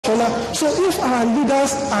Fashola. So if our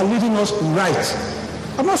leaders are leading us right,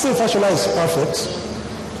 I'm not saying Fashola is perfect,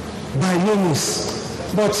 by no means.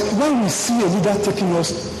 But when we see a leader taking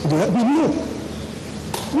us to the right, we know.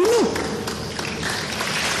 We know.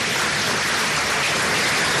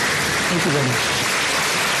 Thank you very much.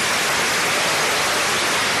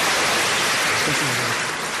 Thank you very much.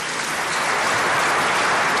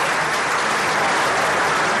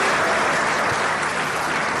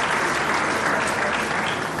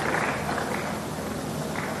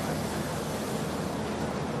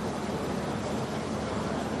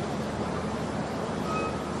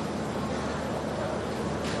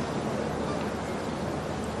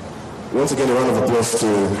 Once again, a round of applause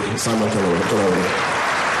to Simon Keller.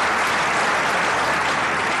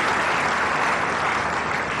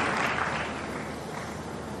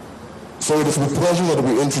 So it is with pleasure that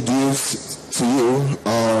we introduce to you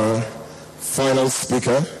our final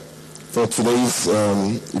speaker for today's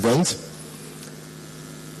event.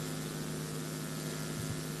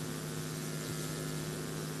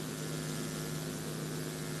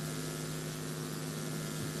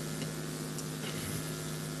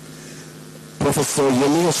 Professor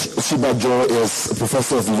Yemi Osinbajo is a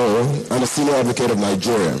professor of law and a senior advocate of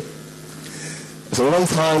Nigeria. He's a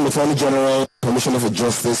long-time Attorney General, Commissioner for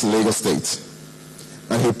Justice in Lagos State,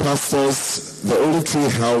 and he pastors the Olive Tree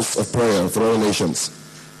House of Prayer for All Nations,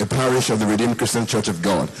 a parish of the Redeemed Christian Church of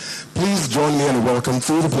God. Please join me and welcome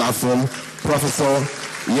to the platform Professor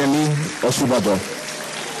Yemi Osinbajo.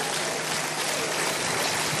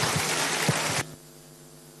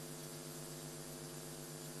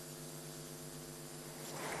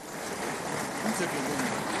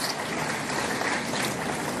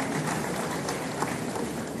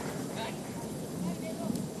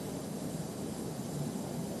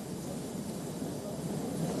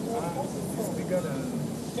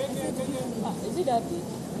 Is it that big?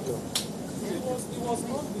 It was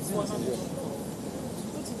on before. Put it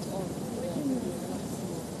on.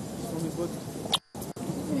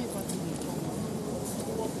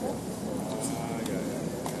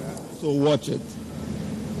 So watch it.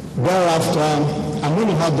 Thereafter, I'm going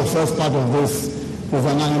to have the first part of this with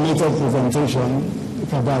an animated presentation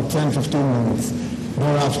for about 10-15 minutes.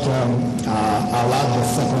 Thereafter, I'll add the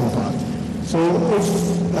second part. So if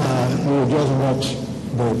you will just watch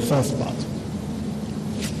the first part.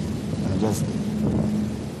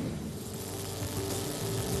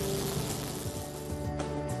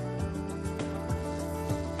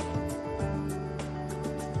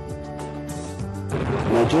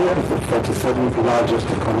 Nigeria is the 37th largest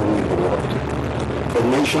economy in the world. The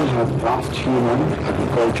nation has vast human,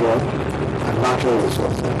 agricultural, and natural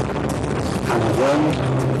resources, and has earned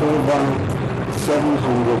over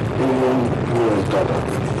 $700 billion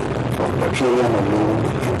from petroleum alone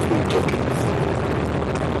in 3 decades.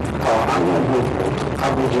 Our annual growth rate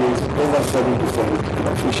averages over 7% in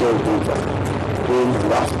official data during the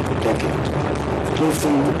last decade,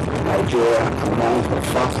 placing Nigeria among the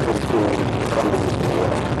fastest growing economies in the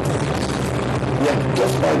world. Yet,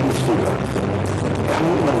 despite these figures,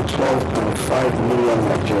 112.5 million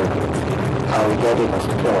Nigerians are regarded as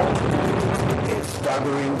poor, a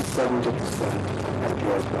staggering 70% of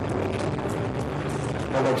Nigeria's population.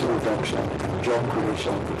 Poverty reduction and job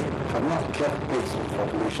creation have not kept pace with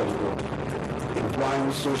population growth,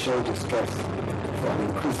 implying social distress for an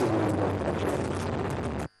increasing number of Nigerians.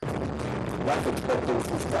 Life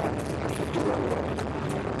expectancy stands at 51 years.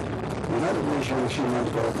 The United Nations Human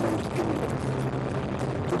Development Index,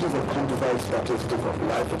 which is a quantified statistic of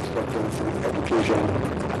life expectancy, education,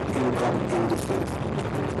 and income indices,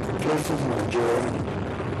 places Nigeria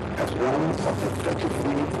as one of the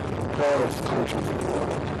 33 poorest countries in the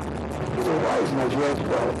world. So why is Nigeria's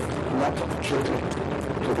wealth not attributed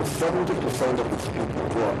to the 70% of its people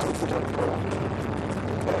who are considered poor?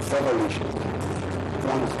 There are several issues.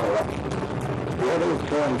 One is corruption. The other is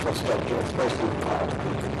poor infrastructure, especially power.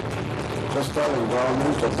 Hostile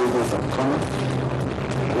environment for business and commerce.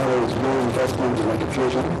 There is low investment in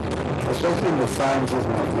education, especially in the sciences,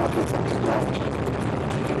 mathematics, and technology.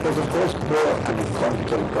 There's of course poor and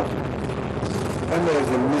incompetent government. And there is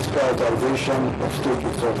a misprioritization of state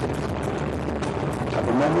resources. At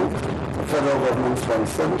the moment, the federal government spends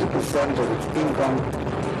 70% of its income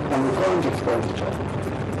on recurrent expenditure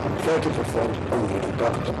and 30% on the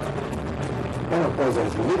inductor. And of course, there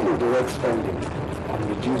is little direct spending on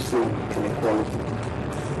reducing inequality.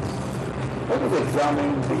 Let us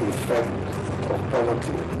examine the effect of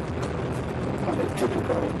poverty on a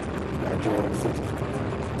typical Nigerian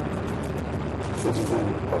citizen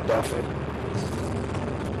of Dafe.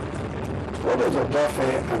 What does Odafe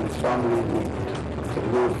and his family need to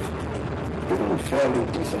live living fairly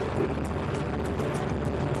decently.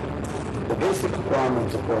 The basic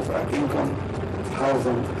requirements, of course, are income,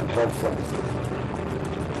 housing, and health services.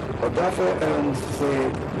 Odafe earns, say,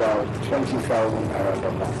 about 20,000 naira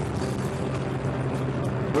per month.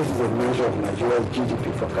 This is a measure of Nigeria's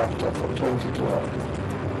GDP per capita for 2012,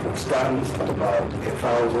 which stands at about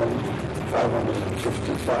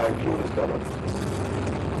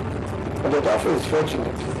 $1,555. But Odafe is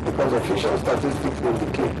fortunate because official statistics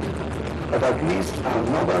indicate that at least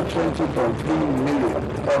another 20.3 million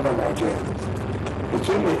other Nigerians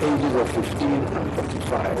between the ages of 15 and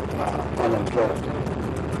 45 are unemployed.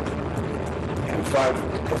 In fact,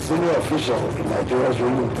 a senior official in Nigeria's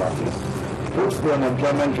ruling party puts the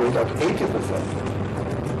unemployment rate at 80%.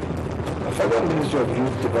 The Federal Ministry of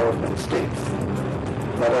Youth Development states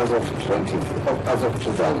that as of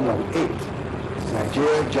 2008,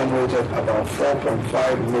 Nigeria generated about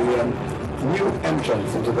 4.5 million new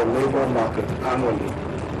entrants into the labor market annually.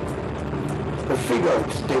 The figure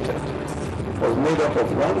it stated was made up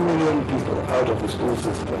of 1 million people out of the school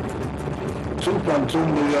system, 2.2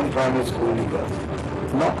 million primary school leavers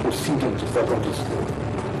not proceeding to secondary school,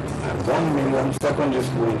 and 1 million secondary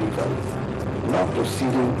school leavers not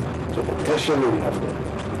proceeding to the tertiary level,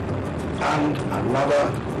 and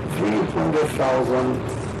another 300,000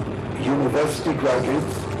 university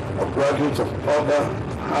graduates or graduates of other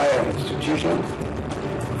higher institutions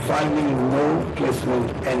finding no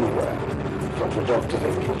placement anywhere for productive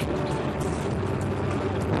engagement.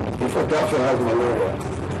 If Odafe has malaria,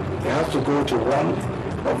 he has to go to one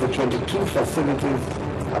of the 22 facilities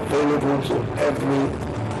available to every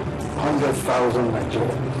 100,000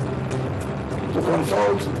 Nigerians. To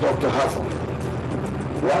consult Dr. Hassan,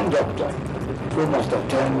 one doctor who must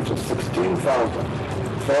attend to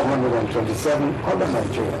 16,427 other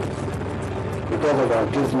Nigerians because of our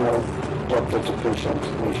dismal doctor-to-patient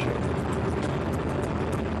ratio.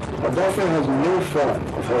 Odafe has no form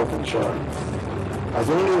of health insurance, as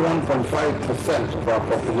only 1.5% of our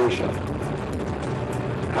population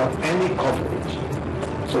have any coverage,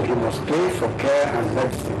 so he must pay for care and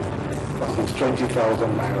medicine from his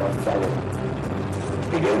 20,000 naira salary.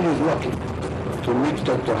 Again, he's lucky to meet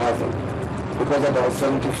Dr. Hassan because about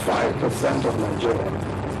 75% of Nigerians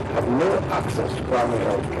have no access to primary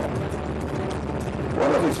health care.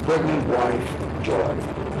 One of his pregnant wife, Joy.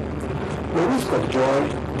 The risk of Joy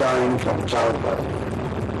dying from childbirth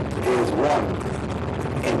is 1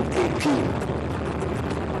 in 18,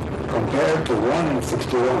 compared to 1 in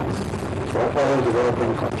 61 for all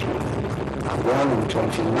developing countries, and 1 in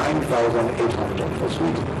 29,800 for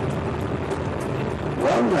Sweden.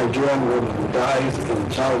 One Nigerian woman dies in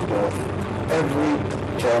childbirth every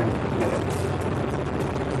 10 minutes.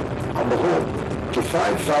 On the whole,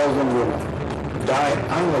 5,000 women die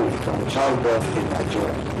annually from childbirth in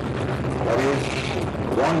Nigeria. That is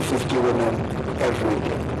 150 women every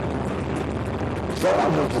day.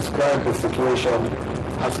 Someone has described the situation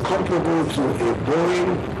as comparable to a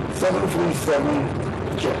Boeing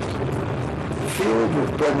 737 jet filled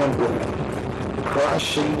with pregnant women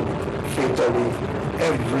crashing fatally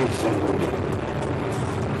every single day.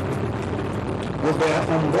 Will their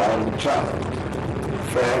unborn child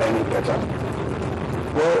fare any better?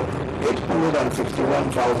 Well,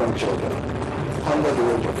 861,000 children under the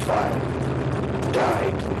age of 5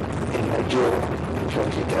 died in Nigeria in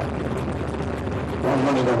 2010.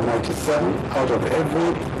 197 out of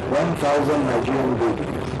every 1,000 Nigerian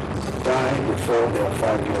babies die before they are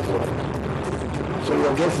 5 years old. So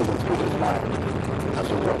your guess is as good as mine as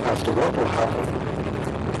to what will happen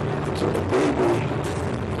to the baby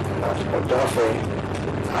that Odafe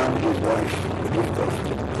and his wife give birth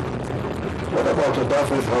to. What about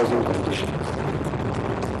Odafe's housing conditions?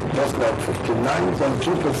 Just like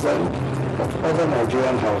 59.2% of other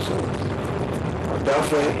Nigerian households,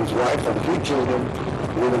 Odafe, his wife, and 3 children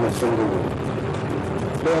live in a single room.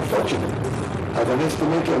 They are fortunate, as an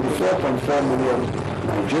estimated 4.4 million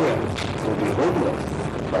Nigerians will be homeless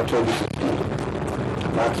by 2015.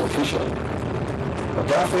 And that's official.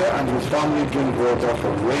 Odafe and his family drink water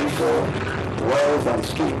from rainfall, wells, and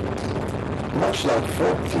streams, much like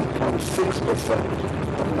 40.6%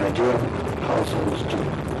 of Nigerian households do.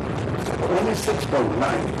 Only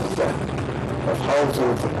 6.9% of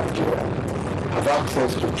households in Nigeria have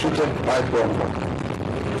access to treated pipeline water.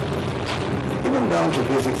 Even down to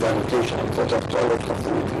basic sanitation, such as toilet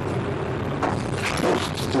facilities.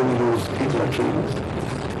 Most still use pit latrines,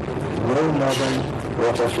 no modern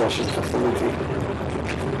water flushing facility.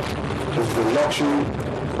 Is the luxury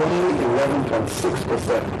only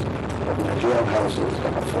 11.6% of Nigerian households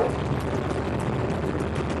can afford.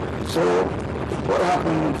 So, what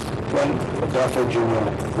happens when Odafe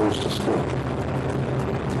Jr. goes to school.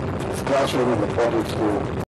 His classroom in the public school